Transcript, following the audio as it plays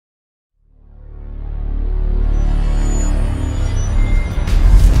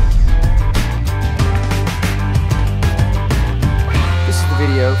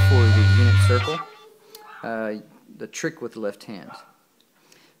trick with the left hand.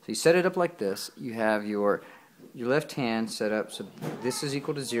 So you set it up like this. You have your left hand set up so this is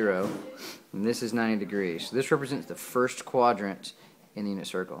equal to 0 and this is 90 degrees. So this represents the first quadrant in the unit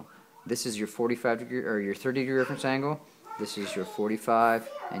circle. This is your 45 degree or your 30 degree reference angle. This is your 45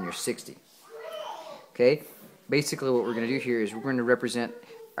 and your 60. Okay? Basically what we're going to do here is we're going to represent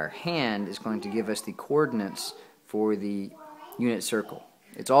our hand is going to give us the coordinates for the unit circle.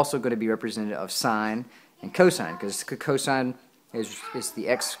 It's also going to be representative of sine and cosine, because cosine is the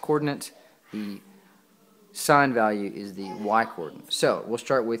x coordinate, the sine value is the y coordinate. So we'll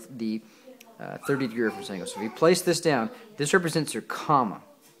start with the 30 degree reference angle. So if you place this down, this represents your comma.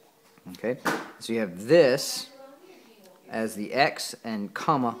 Okay, so you have this as the x and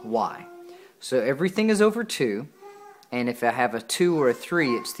comma y. So everything is over 2, and if I have a 2 or a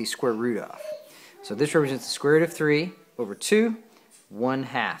 3, it's the square root of. So this represents the square root of 3 over 2,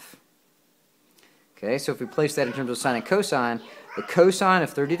 1/2. Okay, so if we place that in terms of sine and cosine, the cosine of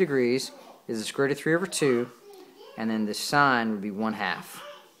 30 degrees is the square root of 3 over 2, and then the sine would be 1/2.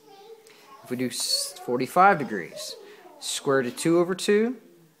 If we do 45 degrees, square root of 2 over 2,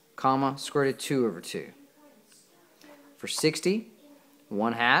 comma, square root of 2 over 2. For 60,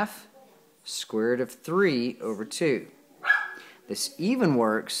 1/2, square root of 3 over 2. This even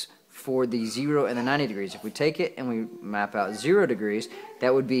works for the 0 and the 90 degrees. If we take it and we map out 0 degrees,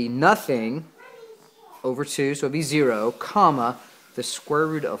 that would be nothing over 2, so it would be 0, comma, the square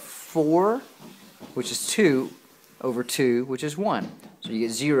root of 4, which is 2, over 2, which is 1. So you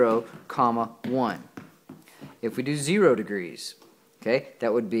get 0, comma, 1. If we do 0 degrees, okay,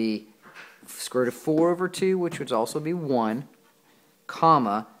 that would be square root of 4 over 2, which would also be 1,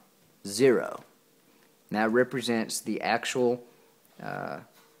 comma, 0. And that represents the actual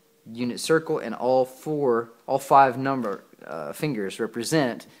unit circle, and all 5 number fingers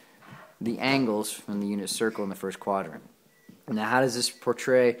represent the angles from the unit circle in the first quadrant. Now, how does this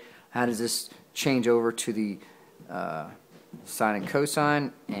portray? How does this change over to the sine and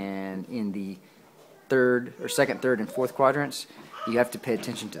cosine? And in the second, third, and fourth quadrants, you have to pay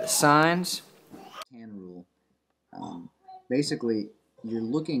attention to the signs. Hand rule. Basically, you're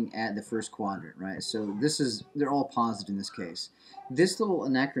looking at the first quadrant, right? So they're all positive in this case. This little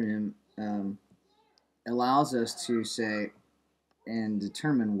acronym allows us to say and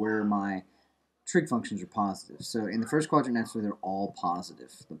determine where my trig functions are positive. So in the first quadrant, naturally, they're all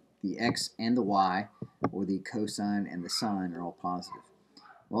positive. The x and the y, or the cosine and the sine, are all positive.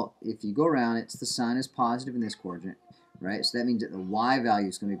 Well, if you go around, it's the sine is positive in this quadrant, right? So that means that the y value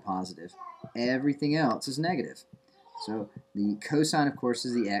is going to be positive. Everything else is negative. So the cosine, of course,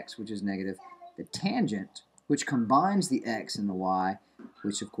 is the x, which is negative. The tangent, which combines the x and the y,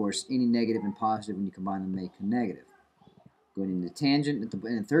 which, of course, any negative and positive, when you combine them, make a negative. Going into tangent,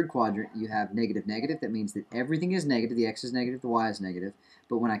 in the third quadrant, you have negative, negative. That means that everything is negative. The x is negative, the y is negative.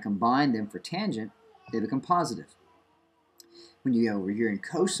 But when I combine them for tangent, they become positive. When you go over here in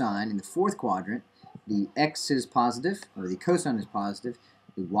cosine, in the fourth quadrant, the x is positive, or the cosine is positive.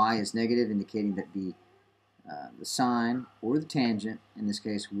 The y is negative, indicating that the sine or the tangent, in this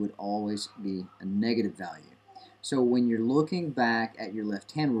case, would always be a negative value. So when you're looking back at your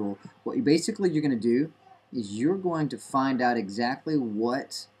left-hand rule, what you're going to do is you're going to find out exactly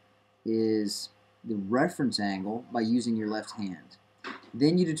what is the reference angle by using your left hand.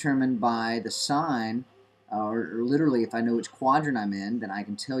 Then you determine by the sine, or literally if I know which quadrant I'm in, then I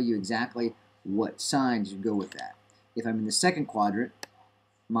can tell you exactly what sine should go with that. If I'm in the second quadrant,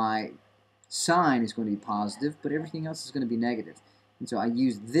 my sine is going to be positive, but everything else is going to be negative. And so I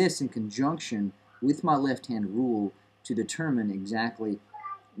use this in conjunction with my left-hand rule to determine exactly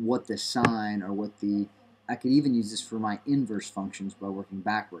what the sine, or what the, I could even use this for my inverse functions by working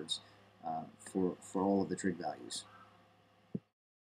backwards for all of the trig values.